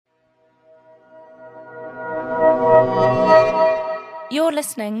You're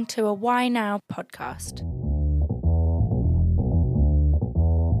listening to a Why Now podcast.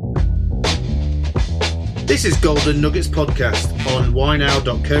 This is Golden Nuggets podcast on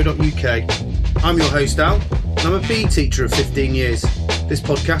whynow.co.uk. I'm your host Al, and I'm a PE teacher of 15 years. This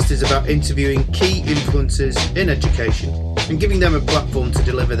podcast is about interviewing key influencers in education and giving them a platform to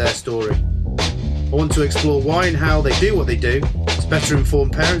deliver their story. I want to explore why and how they do what they do to better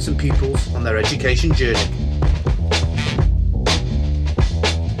inform parents and pupils on their education journey.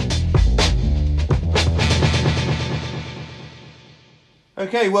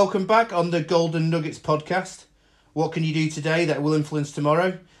 Okay, welcome back on the Golden Nuggets podcast. What can you do today that will influence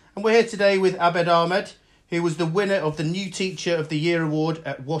tomorrow? And we're here today with Abed Ahmed, who was the winner of the New Teacher of the Year award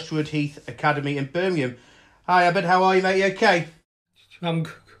at Washwood Heath Academy in Birmingham. Hi Abed, how are you, mate? You okay? I'm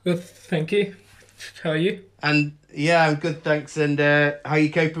good, thank you. How are you? And yeah, I'm good, thanks. And how are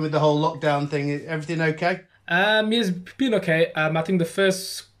you coping with the whole lockdown thing? Everything okay? It's been okay. I think the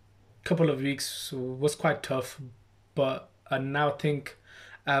first couple of weeks was quite tough, but I now think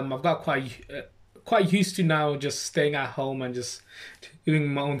I've got quite used to now just staying at home and just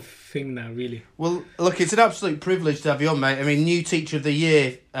doing my own thing now, really. Well, look, it's an absolute privilege to have you on, mate. I mean, New Teacher of the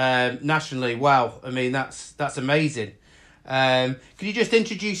Year nationally, wow. I mean, that's amazing. Could you just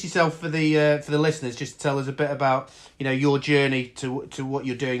introduce yourself for the listeners, just to tell us a bit about, you know, your journey to what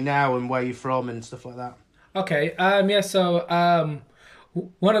you're doing now and where you're from and stuff like that? Okay. So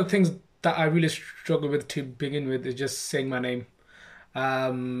one of the things that I really struggle with to begin with is just saying my name.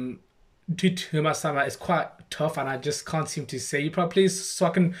 Due to my stomach, it's quite tough, and I just can't seem to say it properly. So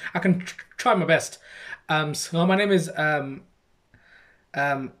I can try my best. So my name is Abed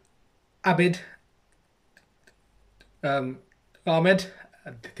Ahmed.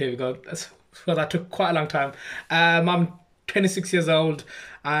 There we go. So that took quite a long time. I'm 26 years old.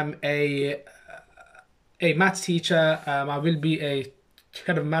 I'm a maths teacher. I will be a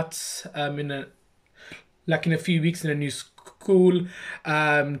head of maths in a few weeks in a new school.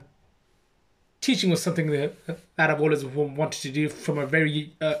 Teaching was something that I've always wanted to do from a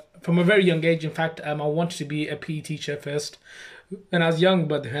very young age. In fact, I wanted to be a PE teacher first when I was young,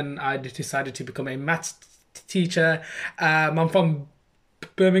 but then I decided to become a maths teacher. I'm from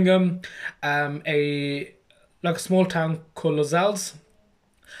Birmingham, a small town called Lozells.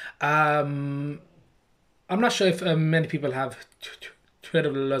 I'm not sure if many people have heard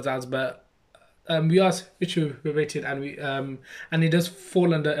of Lozells, but we are situated, and it does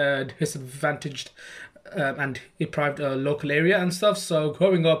fall under a disadvantaged and deprived local area and stuff. So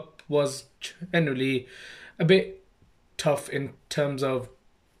growing up was generally a bit tough in terms of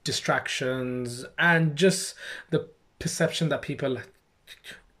distractions and just the perception that people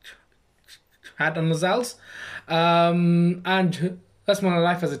had on Lozells. And that's my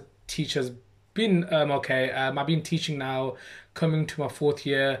life as a teacher has been okay. I've been teaching now, coming to my fourth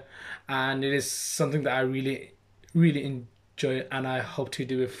year, and it is something that I really, really enjoy, and I hope to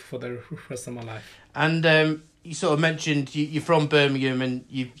do it for the rest of my life. And you sort of mentioned you're from Birmingham, and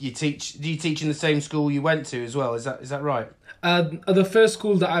you teach. Do you teach in the same school you went to as well? Is that right? The first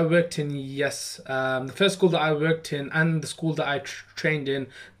school that I worked in, yes. The first school that I worked in and the school that I trained in,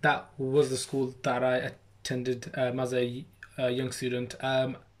 that was the school that I attended as a young student.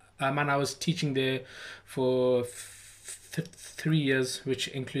 And I was teaching there for 3 years, which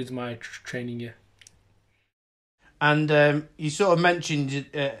includes my training year. And you sort of mentioned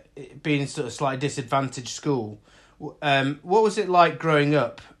it being sort of slightly disadvantaged school. What was it like growing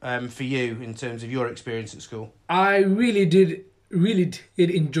up for you in terms of your experience at school? I really did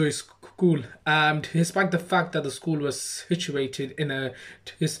enjoy school. Despite the fact that the school was situated in a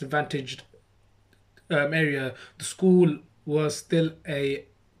disadvantaged area, the school was still an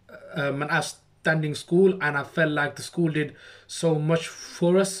outstanding school, and I felt like the school did so much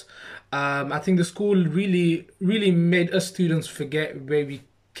for us. I think the school really made us students forget where we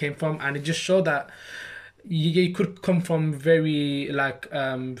came from, and it just showed that you could come from very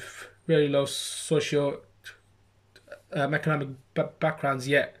low socio economic backgrounds,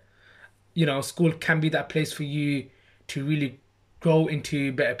 yet school can be that place for you to really grow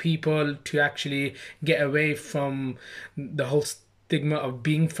into better people, to actually get away from the whole stigma of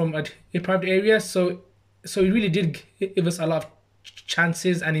being from a deprived area. So it really did give us a lot of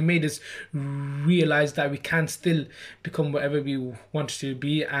chances, and it made us realize that we can still become whatever we want to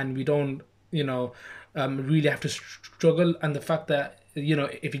be, and we don't really have to struggle. And the fact that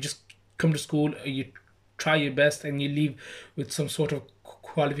if you just come to school, you try your best, and you leave with some sort of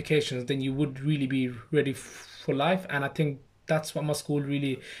qualifications, then you would really be ready for life. And I think that's what my school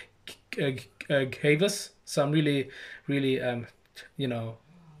really gave us. So I'm really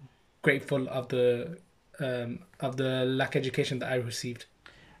grateful of the of the lack education that I received.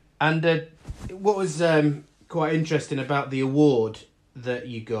 And what was quite interesting about the award that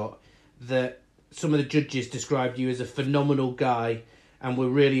you got, that some of the judges described you as a phenomenal guy and were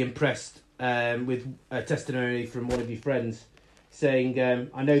really impressed with a testimony from one of your friends saying,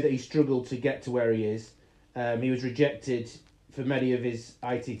 I know that he struggled to get to where he is. He was rejected for many of his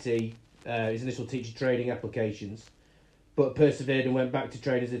ITT, his initial teacher training applications, but persevered and went back to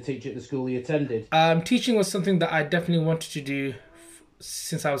train as a teacher at the school he attended. Teaching was something that I definitely wanted to do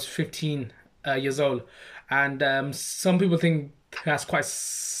since I was 15 years old. And some people think that's quite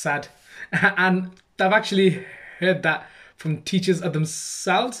sad. And I've actually heard that from teachers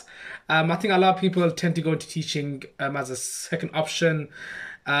themselves. I think a lot of people tend to go into teaching as a second option.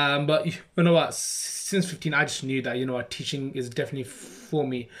 But you know what? Since 15, I just knew that, you know what, teaching is definitely for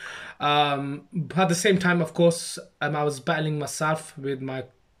me. But at the same time, of course, I was battling myself with my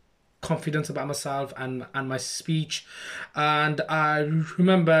confidence about myself and my speech. And I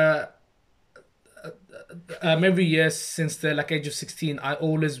remember every year since the age of 16, I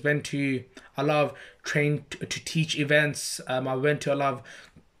always went to a lot of train to teach events. I went to a lot of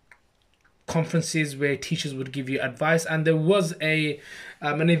conferences where teachers would give you advice, and there was an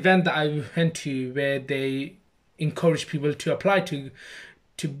event that I went to where they encouraged people to apply to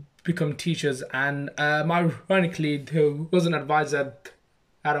become teachers. And ironically, there was an advisor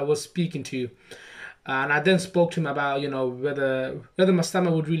that I was speaking to, and I then spoke to him about, you know, whether my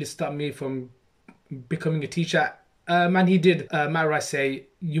stammer would really stop me from becoming a teacher. And he did. Might I say,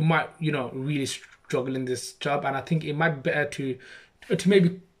 you might, you know, really struggle in this job, and I think it might be better to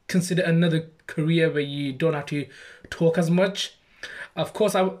maybe consider another career where you don't have to talk as much. Of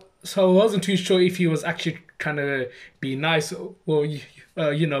course, I wasn't too sure if he was actually trying to be nice or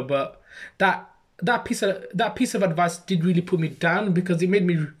you know, but that piece of advice did really put me down, because it made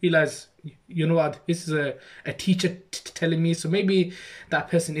me realize, you know what, this is a teacher telling me, so maybe that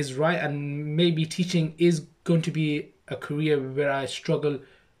person is right, and maybe teaching is going to be a career where I struggle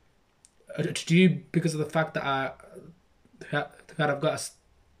to do because of the fact that I've got a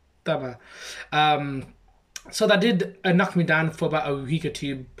stammer. So that did knock me down for about a week or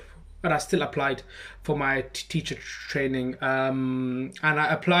two, but I still applied for my teacher training, and I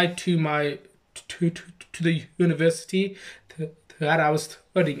applied to the university that I was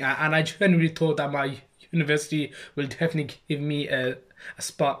studying at, and I genuinely thought that my university will definitely give me a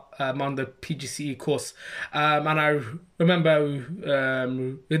spot on the PGCE course. And I remember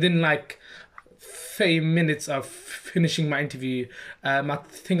within 30 minutes of finishing my interview, I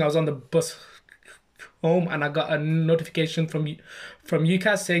think I was on the bus home, and I got a notification from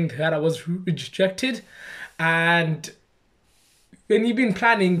UCAS saying that I was rejected. And when you've been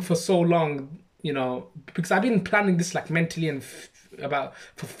planning for so long, you know, because I've been planning this mentally and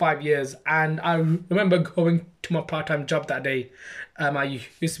for 5 years, and I remember going to my part-time job that day. I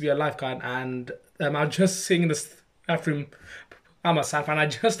used to be a lifeguard, and I was just sitting in the bathroom by myself, and I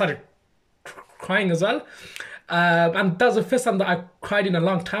just started crying as well. And that was the first time that I cried in a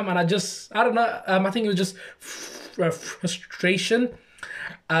long time, and I don't know, I think it was just frustration.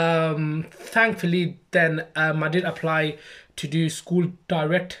 Thankfully, then I did apply to do school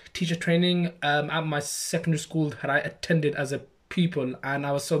direct teacher training at my secondary school that I attended as a pupil, and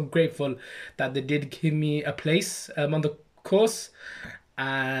I was so grateful that they did give me a place on the course,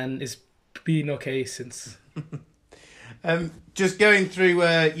 and it's been okay since. Just going through,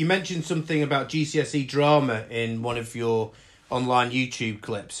 you mentioned something about GCSE drama in one of your online YouTube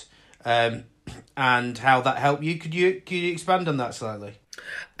clips, and how that helped you. Could you expand on that slightly?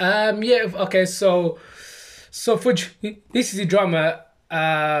 Yeah. Okay. So for GCSE drama,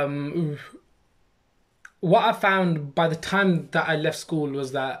 what I found by the time that I left school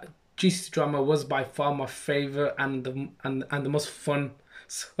was that GCSE drama was by far my favorite and the most fun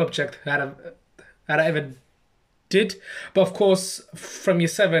subject that I ever did. But of course, from year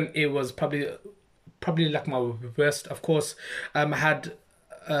 7, it was probably my worst. Of course, I had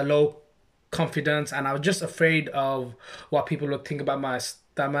a low confidence, and I was just afraid of what people would think about my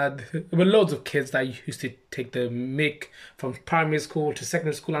stammer. There were loads of kids that used to take the mick from primary school to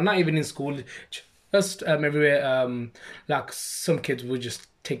secondary school, and not even in school, just everywhere. Some kids would just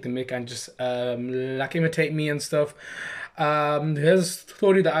take the mick and just imitate me and stuff. There's a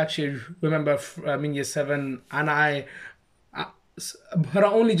story that I actually remember in year 7, and but I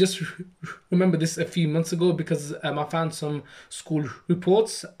only just remember this a few months ago because I found some school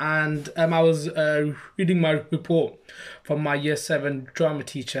reports, and I was reading my report from my year 7 drama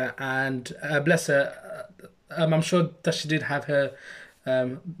teacher, and bless her, I'm sure that she did have her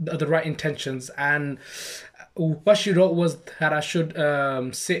the right intentions, and what she wrote was that I should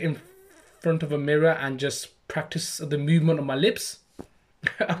sit in front of a mirror and just practice the movement of my lips.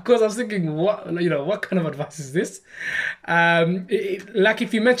 Of course, I was thinking, what kind of advice is this? Like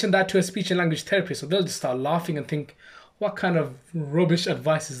if you mention that to a speech and language therapist, so they'll just start laughing and think, what kind of rubbish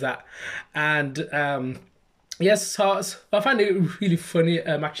advice is that? And yes, so I find it really funny.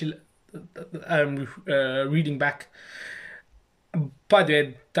 Actually, reading back. By the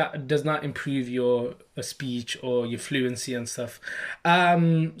way, that does not improve your speech or your fluency and stuff.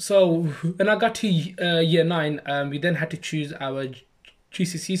 So when I got to year 9, we then had to choose our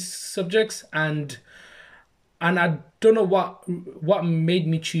GCSE subjects, and I don't know what made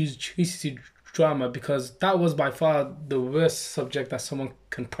me choose GCSE drama, because that was by far the worst subject that someone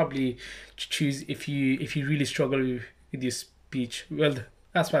can probably choose if you really struggle with your speech. Well,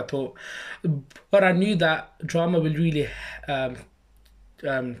 that's what I thought, but I knew that drama will really help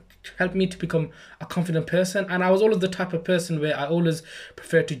me to become a confident person, and I was always the type of person where I always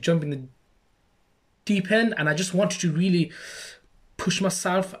prefer to jump in the deep end, and I just wanted to really push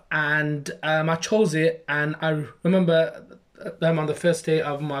myself, and I chose it. And I remember on the first day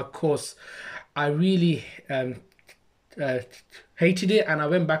of my course, I really hated it, and I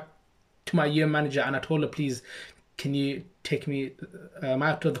went back to my year manager and I told her, please, can you take me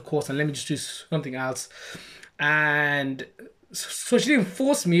out of the course and let me just do something else? And so she didn't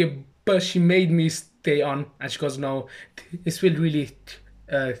force me, but she made me stay on, and she goes, no, this will really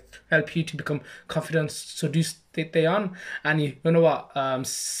help you to become confident, so do stay on. And you know what,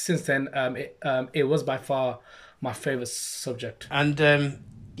 since then it was by far my favorite subject. And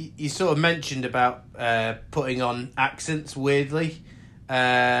you sort of mentioned about putting on accents weirdly,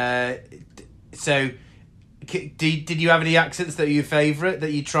 so did you have any accents that are your favourite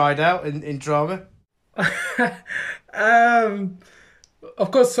that you tried out in drama?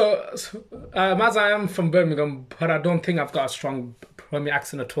 Of course, so as I am from Birmingham, but I don't think I've got a strong Birmingham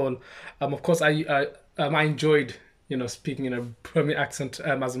accent at all. Of course, I enjoyed speaking in a Birmingham accent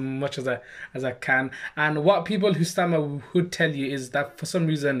as much as I can. And what people who stammer would tell you is that for some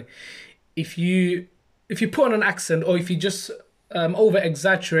reason, if you put on an accent, or if you just over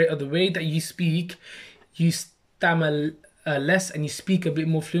exaggerate the way that you speak, you stammer less and you speak a bit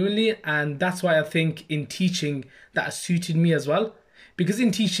more fluently. And that's why I think in teaching that suited me as well, because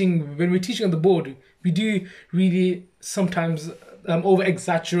in teaching, when we're teaching on the board, we do really sometimes over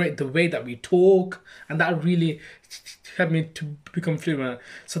exaggerate the way that we talk, and that really helped me to become fluent.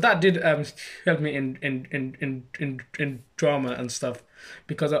 So that did help me in drama and stuff,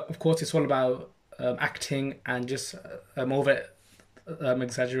 because of course it's all about acting and just over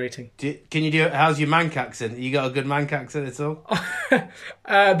exaggerating. Can you do it? How's your Manc accent? You got a good Manc accent at all?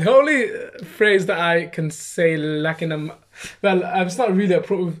 The only phrase that I can say, like it's not really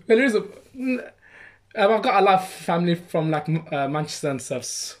appropriate. Well, there is I've got a lot of family from Manchester and stuff,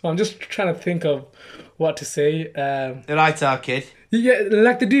 so I'm just trying to think of what to say. The right, our kid. Yeah,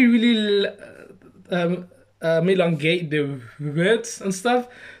 they do really elongate the words and stuff.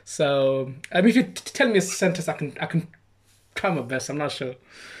 So if you tell me a sentence, I can try my best. I'm not sure.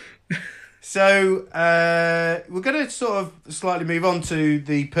 So we're going to sort of slightly move on to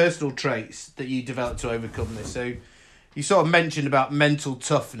the personal traits that you developed to overcome this. So you sort of mentioned about mental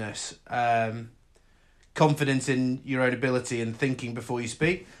toughness, confidence in your own ability, and thinking before you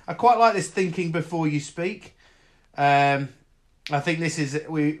speak. I quite like this thinking before you speak. I think this is,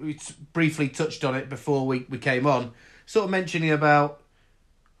 we briefly touched on it before we came on, sort of mentioning about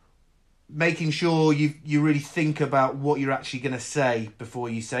making sure you really think about what you're actually going to say before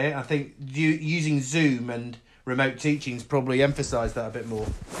you say it. I think using Zoom and remote teachings probably emphasised that a bit more.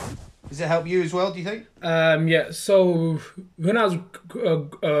 Does it help you as well, do you think? Yeah, so when I was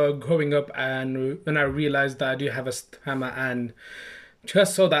growing up, and when I realised that I do have a stammer, and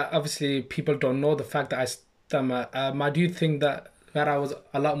just so that obviously people don't know the fact that I stammer, I do think that I was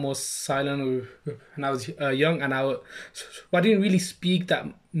a lot more silent when I was young, and I didn't really speak that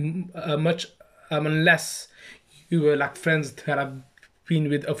much unless you were friends that I've been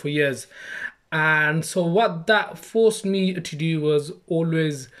with for years. And so what that forced me to do was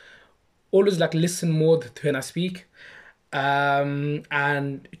always listen more when I speak,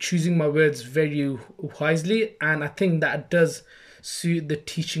 and choosing my words very wisely. And I think that does suit the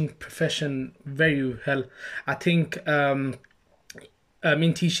teaching profession very well. I think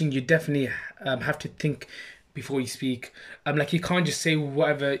in teaching, you definitely have to think before you speak. You can't just say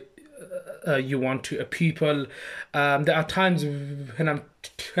whatever you want to a pupil. There are times when I'm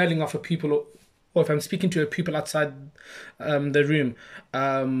telling off a pupil, or if I'm speaking to a pupil outside the room,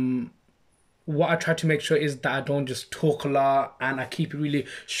 what I try to make sure is that I don't just talk a lot, and I keep it really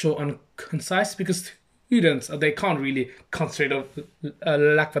short and concise, because students, they can't really concentrate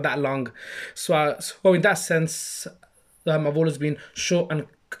like for that long. So in that sense, I've always been short and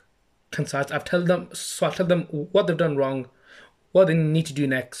concise. I tell them what they've done wrong, what they need to do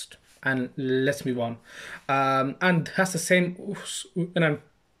next, and let's move on. And that's the same when I'm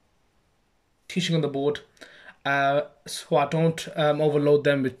teaching on the board. So I don't overload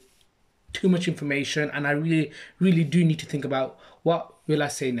them with too much information, and I really, really do need to think about what will I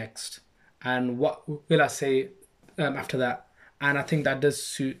say next, and what will I say after that. And I think that does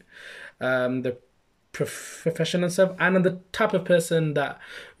suit the profession and stuff. And I'm the type of person that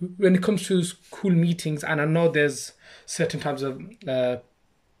when it comes to school meetings, and I know there's certain types of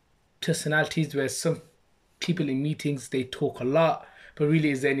personalities where some people in meetings they talk a lot, but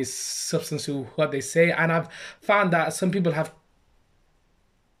really is there any substance to what they say? And I've found that some people have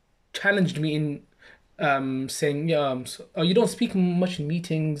challenged me in saying, yeah, oh, you don't speak much in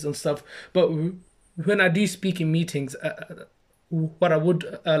meetings and stuff. But when I do speak in meetings, what I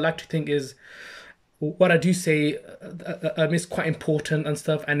would like to think is what I do say is quite important and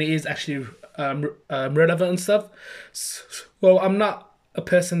stuff, and it is actually relevant and stuff. So I'm not a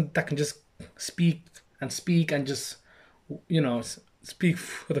person that can just speak and just, speak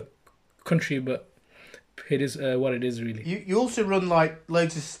for the country, but it is what it is, really. You also run like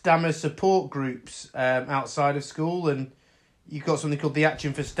loads of stammer support groups outside of school, and you've got something called the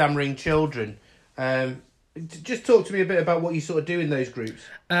Action for Stammering Children. Just talk to me a bit about what you sort of do in those groups.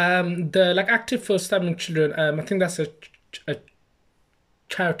 The Active for Stammering Children, I think that's a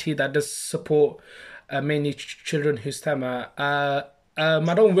charity that does support mainly children who stammer. I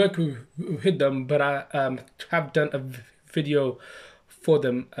don't work with them, but I have done a video for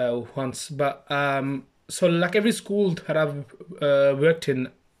them once. But so like every school that I've worked in,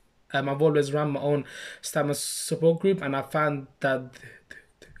 I've always run my own stammer support group, and I found that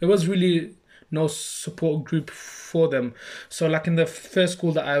there was really no support group for them. So like in the first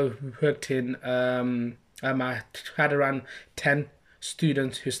school that I worked in, I had around 10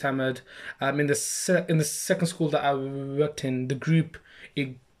 students who stammered. In the second school that I worked in, the group,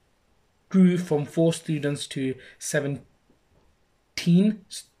 it grew from 4 students to 17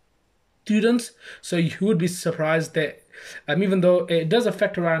 students. So you would be surprised that even though it does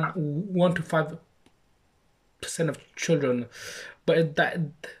affect around 1 to 5% of children, but that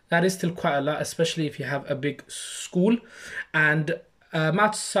is still quite a lot, especially if you have a big school. And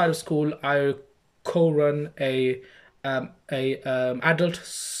outside of school, I co-run a adult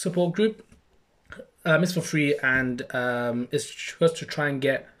support group. It's for free, and it's just to try and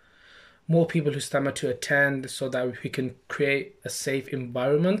get more people who stammer to attend, so that we can create a safe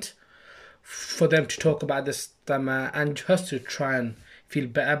environment for them to talk about the stammer and just to try and feel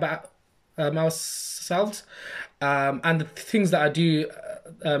better about ourselves. And the things that I do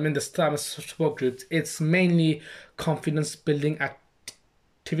in the stammer support groups, it's mainly confidence building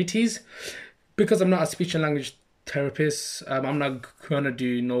activities. Because I'm not a speech and language therapist, I'm not gonna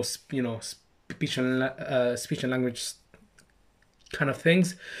do speech and language kind of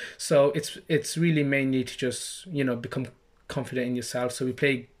things. So it's really mainly to just become confident in yourself. So we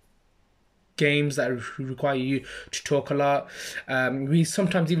play games that require you to talk a lot. We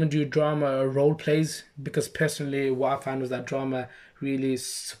sometimes even do drama or role plays, because personally what I found was that drama really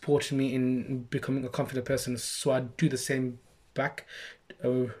supported me in becoming a confident person. So I do the same back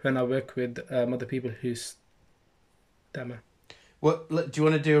when I work with other people who stammer. What do you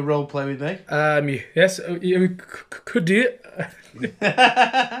want to do a role play with me? Yes, we could do it.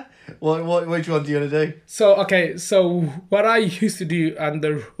 Which one do you want to do? So what I used to do on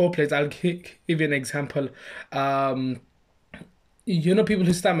the role plays, I'll give you an example. People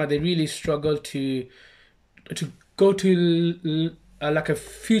who stammer, they really struggle to go to like a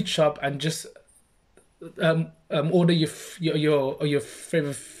food shop and just order your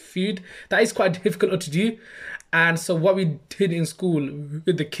favorite food. That is quite difficult to do. And so what we did in school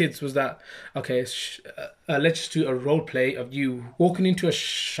with the kids was that, okay, let's just do a role play of you walking into a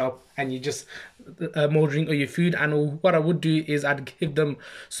shop and you just ordering your food. And what I would do is I'd give them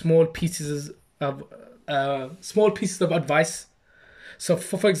small pieces of advice. So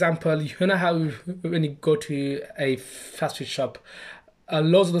for example, you know how when you go to a fast food shop,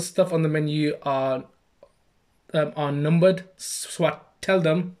 loads of the stuff on the menu are numbered. So I tell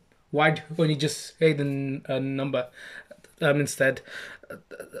them, why don't you just say the number instead?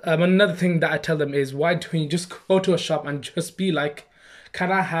 Another thing that I tell them is, why don't you just go to a shop and just be like,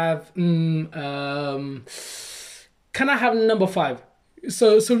 can I have number 5?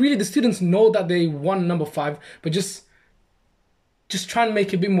 So really the students know that they want number 5, but just try and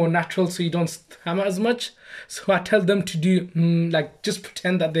make it a bit more natural so you don't stammer as much. So I tell them to do just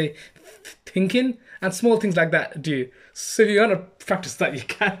pretend that they thinking, and small things like that do. So if you want to practice that, you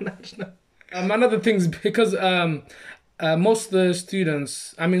can. Another thing is because most of the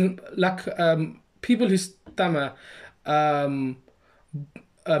students, I mean, like people who stammer,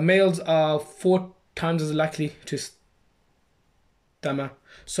 males are 4 times as likely to stammer.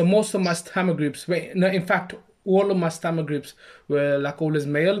 So most of my stammer groups, wait, no, in fact, all of my stammer groups were like always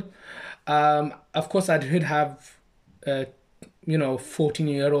male. Of course, I did have,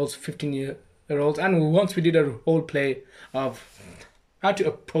 14-year-olds, 15-year-olds, and once we did a role play of how to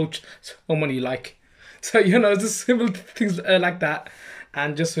approach someone you like. So, just simple things like that.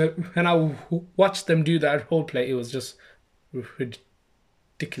 And just when I watched them do that role play, it was just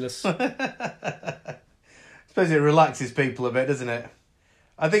ridiculous. I suppose it relaxes people a bit, doesn't it?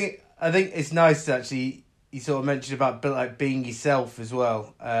 I think it's nice actually. You sort of mentioned about like being yourself as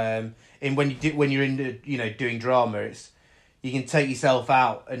well. And when you're in doing drama, it's you can take yourself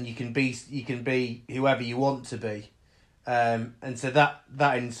out and you can be whoever you want to be, and so that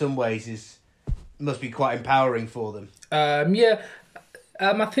in some ways must be quite empowering for them. I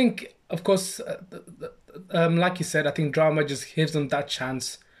think of course, like you said, I think drama just gives them that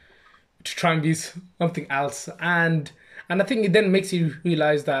chance to try and be something else, and I think it then makes you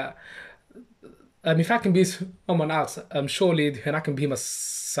realize that if I can be someone else, surely then I can be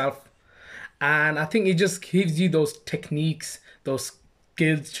myself. And I think it just gives you those techniques, those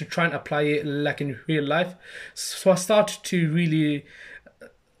skills to try and apply it like in real life. So I started to really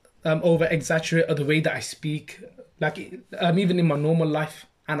over exaggerate the way that I speak, like even in my normal life,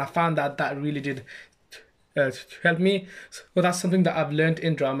 and I found that really did help me. So that's something that I've learned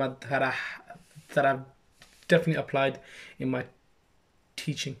in drama that I've definitely applied in my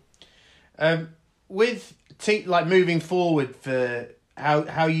teaching. With like moving forward for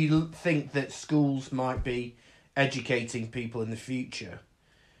how you think that schools might be educating people in the future,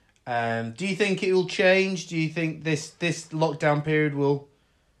 do you think it will change? Do you think this lockdown period will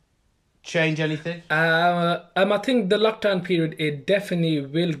change anything? I think the lockdown period, it definitely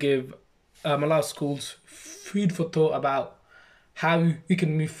will give a lot of schools food for thought about how we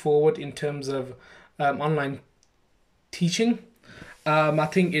can move forward in terms of online teaching. I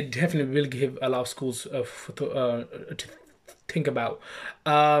think it definitely will give a lot of schools to think about,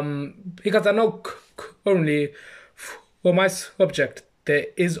 because I know currently for my subject there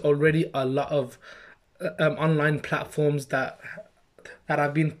is already a lot of online platforms that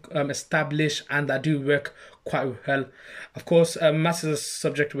have been established and that do work quite well. Of course, maths is a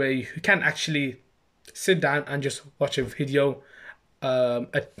subject where you can actually sit down and just watch a video, a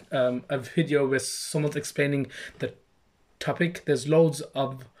video where someone's explaining the topic. There's loads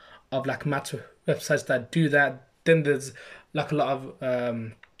of like maths websites that do that. Then there's like a lot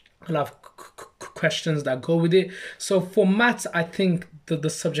of questions that go with it. So for maths, I think the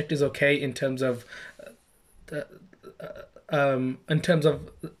subject is okay in terms of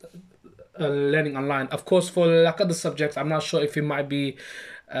learning online. Of course, for like other subjects, I'm not sure if it might be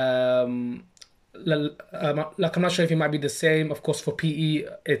I'm not sure if it might be the same. Of course, for PE,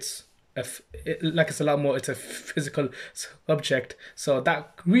 it's a lot more. It's a physical subject, so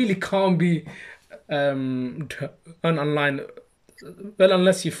that really can't be done online. Well,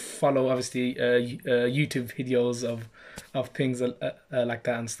 unless you follow obviously YouTube videos of things like that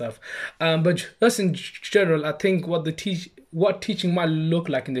and stuff. But just in general, I think what teaching might look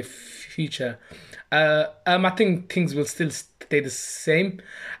like in the future. I think things will still stay the same.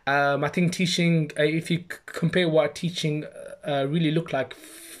 I think teaching, if you compare what teaching really looked like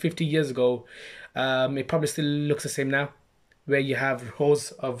 50 years ago, it probably still looks the same now, where you have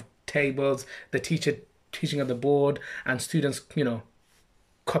rows of tables, the teacher teaching at the board, and students,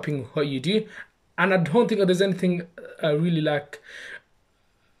 copying what you do. And I don't think that there's anything really like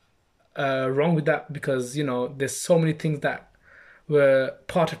wrong with that, because there's so many things that were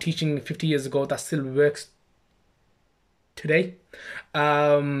part of teaching 50 years ago that still works today.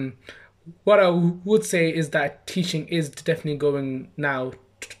 What I would say is that teaching is definitely going now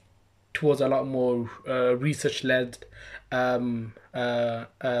towards a lot more research-led,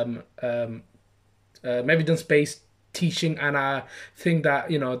 evidence-based teaching, and I think that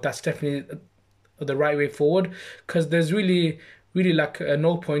that's definitely the right way forward, because there's really like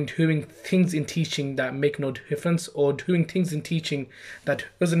no point doing things in teaching that make no difference, or doing things in teaching that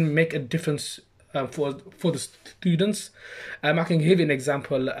doesn't make a difference for the students. I can give you an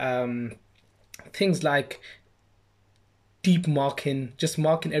example. Things like deep marking, just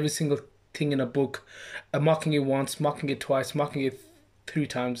marking every single thing in a book, marking it once, marking it twice, marking it 3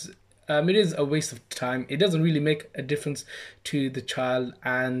 times. It is a waste of time. It doesn't really make a difference to the child.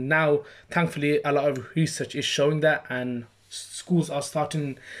 And now, thankfully, a lot of research is showing that, and schools are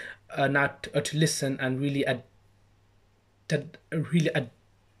starting not to listen and really adapt.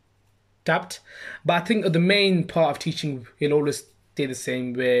 But I think the main part of teaching will always stay the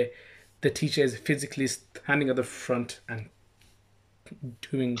same, where the teacher is physically standing at the front and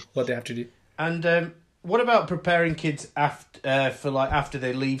doing what they have to do. And what about preparing kids after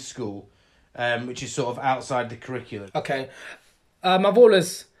they leave school, which is sort of outside the curriculum? Okay, I've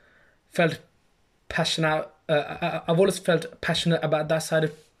always felt passionate. I've always felt passionate about that side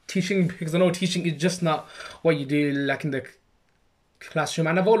of teaching, because I know teaching is just not what you do like in the classroom.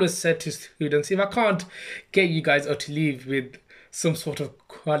 And I've always said to students, if I can't get you guys out to leave with some sort of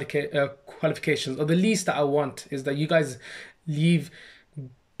qualifications, or the least that I want is that you guys leave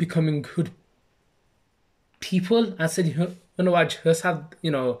becoming good people. I said, you know what, just have,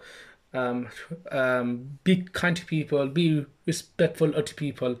 be kind to people, be respectful to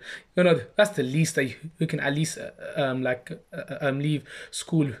people. That's the least that you can at least leave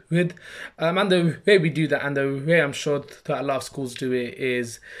school with. And the way we do that, and the way I'm sure that a lot of schools do it,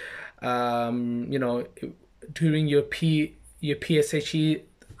 is during your PSHE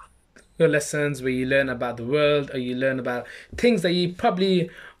lessons, where you learn about the world, or you learn about things that you probably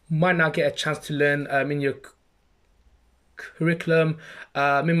might not get a chance to learn in your curriculum.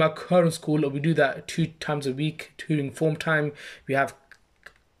 In my current school, we do that 2 times a week. During form time, we have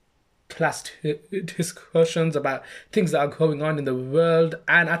class discussions about things that are going on in the world.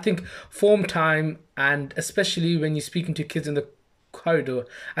 And I think form time, and especially when you're speaking to kids in the corridor,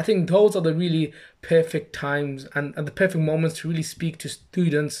 I think those are the really perfect times and the perfect moments to really speak to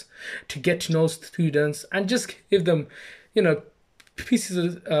students, to get to know students, and just give them,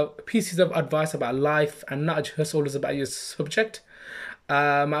 pieces of advice about life, and not just always about your subject.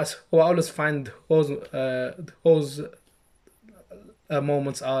 I always find those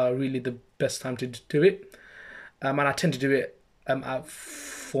moments are really the best time to do it, and I tend to do it at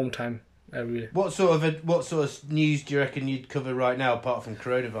form time. Really. What sort of news do you reckon you'd cover right now, apart from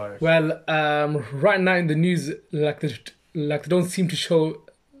coronavirus? Well, right now in the news, they don't seem to show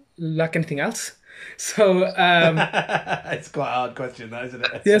like anything else. So it's quite a hard question, that, isn't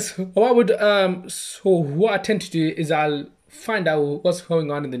it? Yes. What I tend to do is I'll find out what's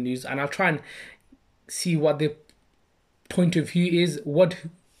going on in the news, and I'll try and see what their point of view is. What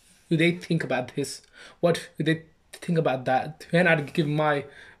do they think about this? What do they think about that? And I'd give my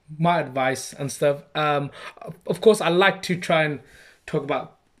advice and stuff. Of course, I like to try and talk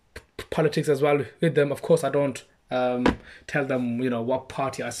about politics as well with them. Of course, I don't tell them, what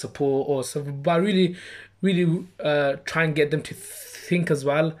party I support or something, but I really try and get them to think as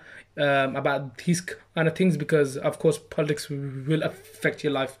well about these kind of things, because of course politics will affect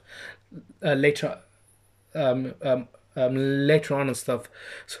your life later on and stuff.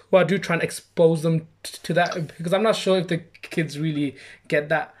 So I do try and expose them to that, because I'm not sure if the kids really get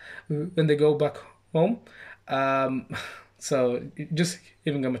that when they go back home. So just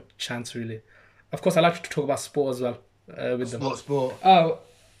giving them a chance, really. Of course, I like to talk about sport as well with them. What sport? My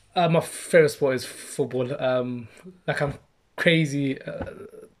favorite sport is football. I'm crazy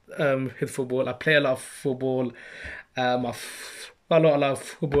with football. I play a lot of football. I love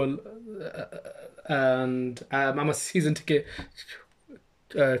football, and I'm a season ticket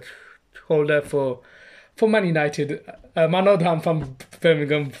holder for Man United. I know that I'm from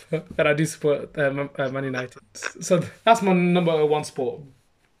Birmingham, but I do support Man United. So that's my number one sport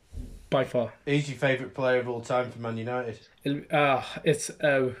by far. Who's your favourite player of all time for Man United? It's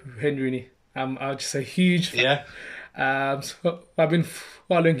Wayne Rooney. I'm just a huge fan. Yeah. So I've been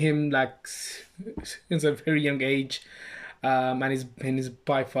following him since a very young age, and he's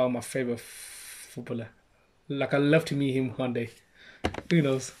by far my favourite footballer. I'd love to meet him one day. Who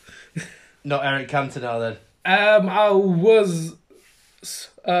knows? Not Eric Cantona then. I was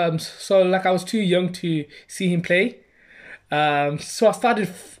I was too young to see him play. So I started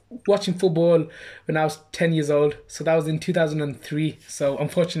watching football when I was 10 years old. So that was in 2003. So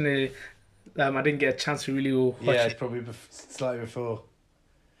unfortunately, I didn't get a chance to really watch it. Probably slightly before.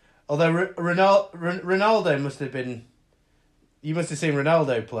 Although Ronaldo must have been... You must have seen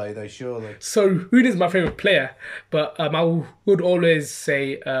Ronaldo play though, surely. So Rooney's my favourite player, but I would always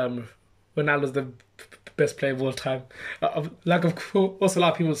say Ronaldo's the best player of all time. Of course, a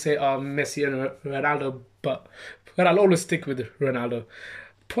lot of people say Messi and Ronaldo, but I'll always stick with Ronaldo.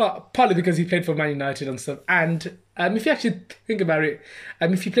 Partly because he played for Man United and stuff. And if you actually think about it,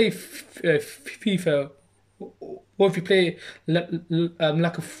 if you play FIFA, or if you play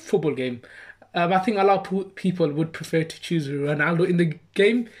like a football game, I think a lot of people would prefer to choose Ronaldo in the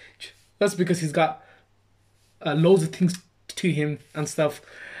game. That's because he's got loads of things to him and stuff.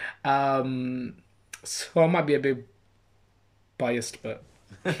 So I might be a bit biased, but...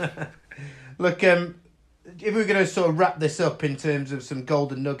 Look, if we're going to sort of wrap this up in terms of some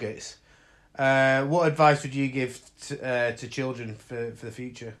golden nuggets, what advice would you give to children for the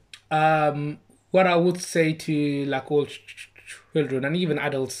future? What I would say to like all children and even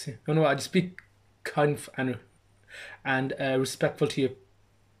adults, I just be kind and respectful to your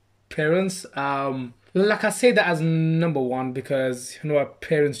parents. Like I say that as number one because our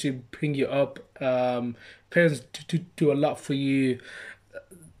parents do bring you up. Parents do a lot for you.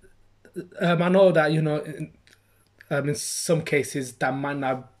 I know that in some cases that might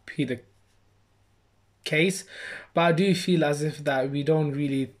not be the case, but I do feel as if that we don't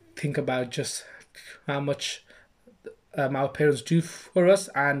really think about just how much our parents do for us,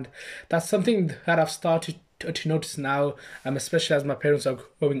 and that's something that I've started to notice now, especially as my parents are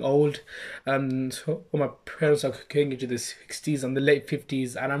growing old, so my parents are going into the 60s and the late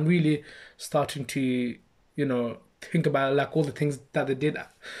 50s, and I'm really starting to, think about like all the things that they did,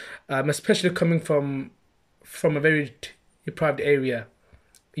 especially coming from a very deprived area.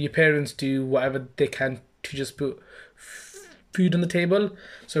 Your parents do whatever they can to just put food on the table.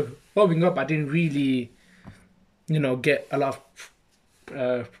 So growing up, I didn't really, get a lot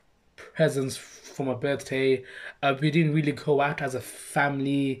of presents for my birthday. We didn't really go out as a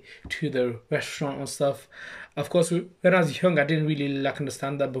family to the restaurant and stuff. Of course, when I was young, I didn't really like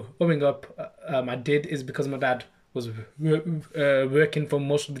understand that. But growing up, I did is because my dad was working for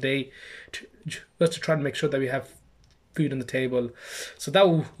most of the day just to try and make sure that we have food on the table. So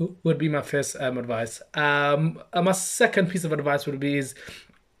that would be my first advice. My second piece of advice would be is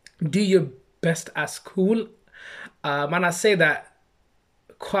do your best at school. And I say that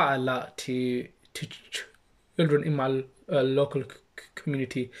quite a lot to children in my local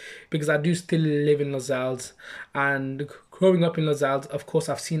community because I do still live in Los Angeles, and growing up in Los Angeles, of course,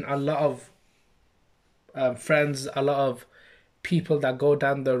 I've seen a lot of friends, a lot of people that go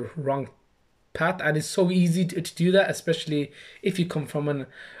down the wrong path, and it's so easy to do that, especially if you come from an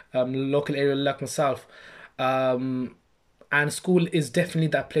local area like myself. And school is definitely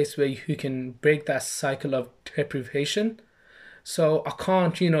that place where you can break that cycle of deprivation. So I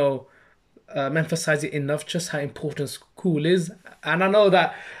can't, emphasize it enough just how important school is. And I know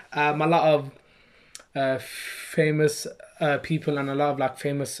that a lot of famous people and a lot of like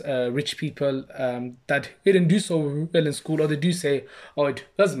famous rich people that didn't do so well in school, or they do say, oh, it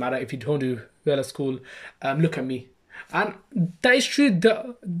doesn't matter if you don't do well at school, look at me. And that is true,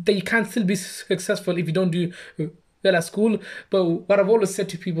 that you can still be successful if you don't do well at school. But what I've always said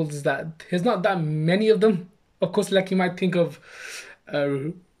to people is that there's not that many of them. Of course, like you might think of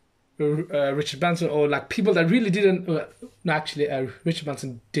Richard Branson, or like people that really didn't. No, actually, Richard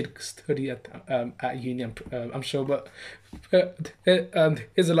Branson did study at uni, I'm sure, but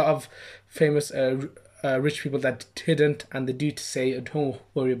there's a lot of famous rich people that didn't, and they do to say, don't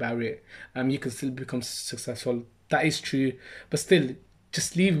worry about it. You can still become successful. That is true, but still,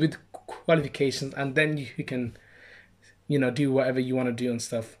 just leave with qualifications, and then you can, do whatever you want to do and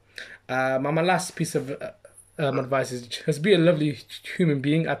stuff. My last piece of advice is just be a lovely human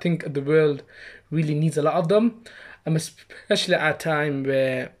being. I think the world really needs a lot of them, especially at a time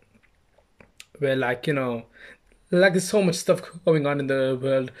where like there's so much stuff going on in the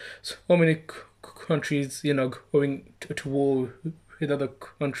world, so many countries going to war with other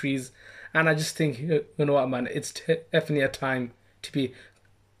countries, and I just think what, man, it's definitely a time to be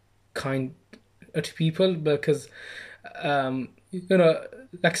kind to people, because like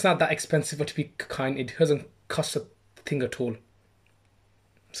it's not that expensive to be kind. It doesn't cost a thing at all.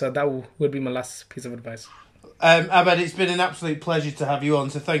 So that would be my last piece of advice. Abed, it's been an absolute pleasure to have you on.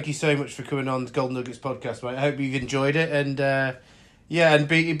 So thank you so much for coming on the Golden Nuggets podcast, mate. I hope you've enjoyed it, and it'd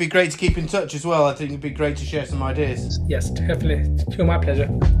be great to keep in touch as well. I think it'd be great to share some ideas. Yes, definitely. It's my pleasure.